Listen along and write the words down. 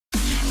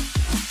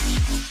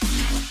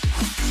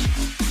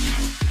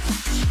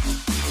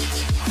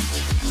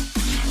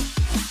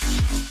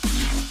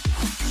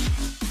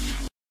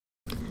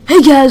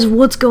Hey guys,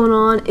 what's going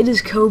on? It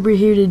is Cobra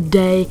here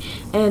today,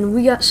 and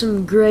we got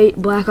some great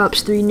Black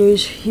Ops 3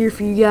 news here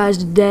for you guys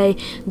today.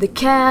 The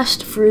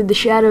cast for the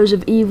Shadows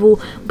of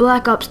Evil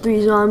Black Ops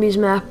 3 Zombies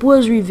map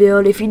was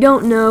revealed. If you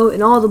don't know,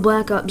 in all the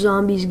Black Ops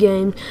Zombies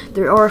games,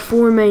 there are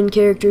 4 main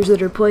characters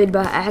that are played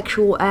by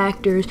actual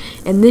actors,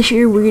 and this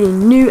year we're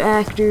getting new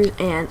actors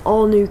and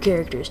all new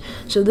characters.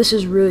 So this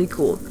is really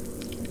cool.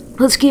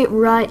 Let's get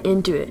right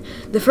into it.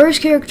 The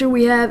first character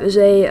we have is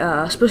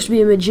supposed to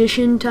be a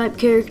magician type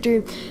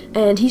character,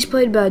 and he's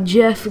played by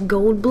Jeff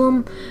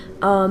Goldblum,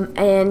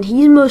 and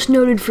he's most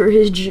noted for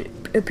his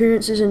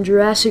appearances in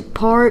Jurassic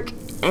Park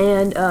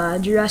and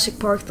Jurassic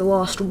Park: The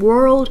Lost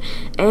World,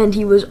 and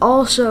he was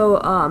also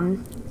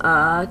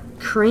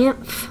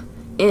Krampf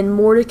in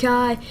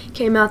Mordecai.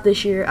 Came out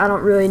this year. I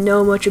don't really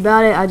know much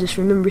about it. I just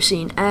remember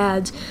seeing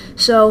ads.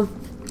 So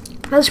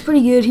that's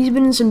pretty good. He's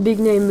been in some big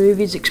name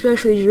movies,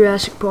 especially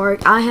Jurassic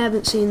Park. I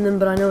haven't seen them,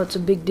 but I know it's a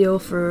big deal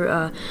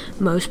for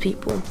most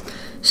people.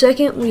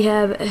 Second, we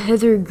have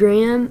Heather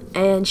Graham,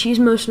 and she's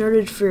most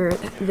noted for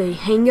The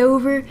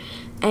Hangover,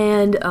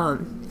 and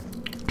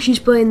she's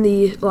playing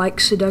the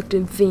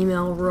seductive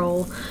female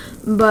role.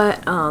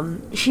 But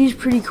she's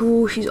pretty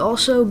cool. She's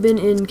also been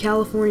in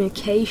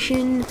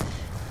Californication,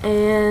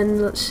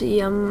 and let's see,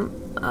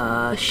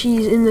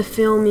 she's in the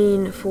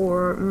filming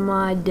for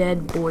My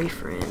Dead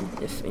Boyfriend.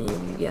 If any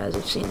of you guys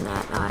have seen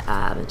that,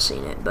 I haven't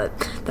seen it, but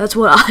that's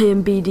what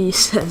IMDb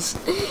says.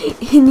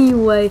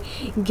 Anyway,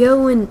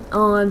 going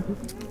on,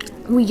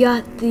 we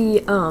got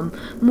the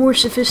more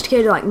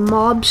sophisticated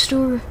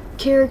mobster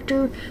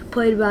character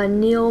played by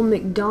Neil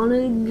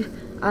McDonough.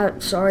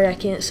 Sorry, I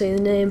can't say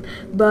the name,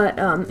 but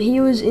he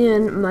was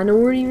in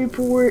Minority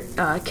Report,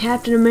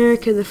 Captain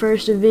America: The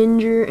First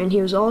Avenger, and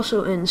he was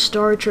also in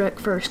Star Trek: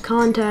 First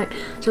Contact.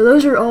 So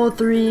those are all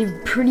 3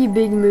 pretty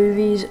big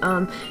movies.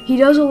 He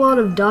does a lot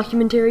of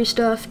documentary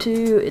stuff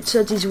too. It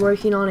says he's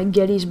working on a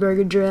Gettysburg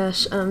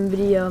Address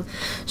video,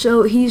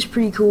 so he's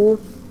pretty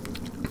cool.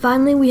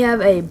 Finally, we have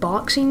a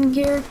boxing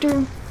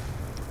character,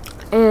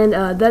 and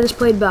that is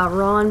played by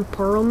Ron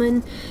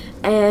Perlman.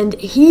 And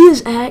he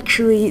is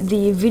actually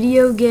the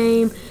video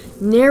game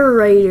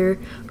narrator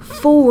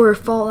for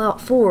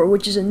Fallout 4,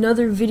 which is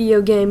another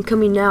video game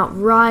coming out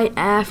right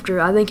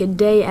after, I think a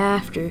day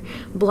after,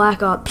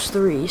 Black Ops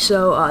 3.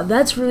 So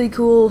that's really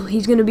cool.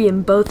 He's going to be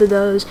in both of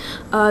those.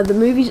 The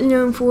movies he's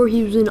known for,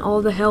 he was in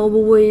all the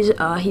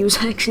Hellboys. He was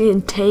actually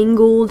in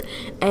Tangled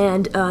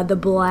and The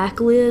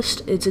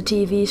Blacklist. It's a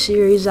TV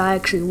series. I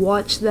actually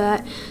watched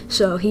that.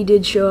 So he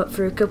did show up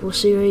for a couple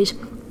series.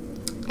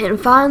 And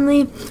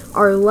finally,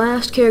 our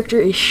last character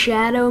is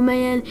Shadow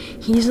Man.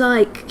 He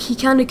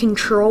kind of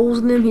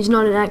controls them. He's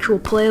not an actual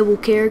playable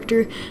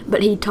character,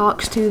 but he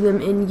talks to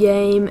them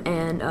in-game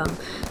and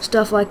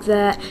stuff like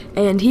that.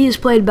 And he is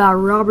played by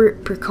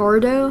Robert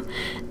Picardo,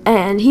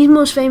 and he's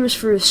most famous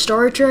for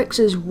Star Trek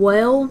as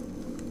well.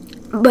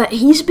 But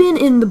he's been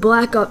in the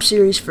Black Ops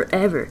series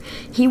forever.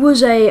 He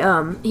was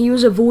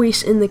a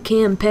voice in the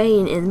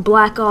campaign in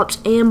Black Ops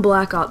and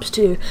Black Ops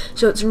 2.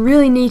 So it's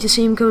really neat to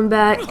see him coming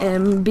back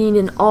and being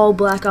in all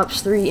Black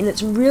Ops 3. And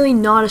it's really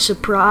not a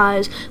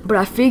surprise, but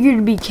I figured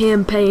it'd be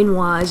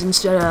campaign-wise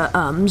instead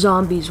of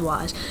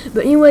zombies-wise.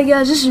 But anyway,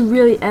 guys, this is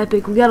really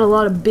epic. We got a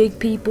lot of big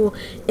people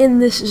in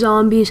this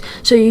zombies,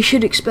 so you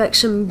should expect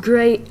some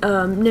great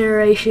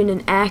narration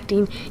and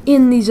acting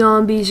in the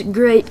zombies.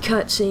 Great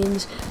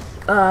cutscenes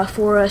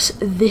for us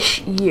this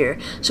year.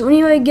 So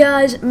anyway,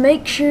 guys,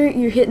 make sure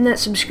you're hitting that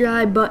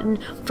subscribe button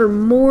for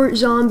more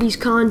zombies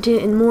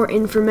content and more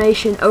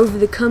information over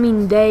the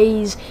coming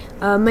days,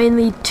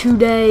 mainly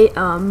today,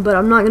 but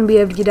I'm not going to be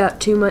able to get out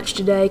too much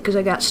today because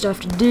I got stuff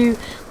to do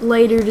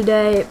later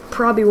today. It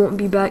probably won't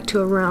be back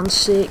till around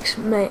 6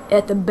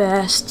 at the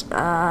best,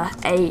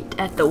 8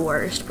 at the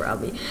worst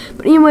probably.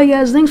 But anyway,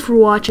 guys, thanks for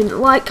watching.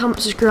 Like, comment,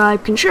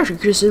 subscribe,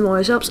 constructive criticism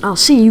always helps, and I'll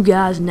see you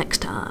guys next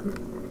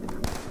time.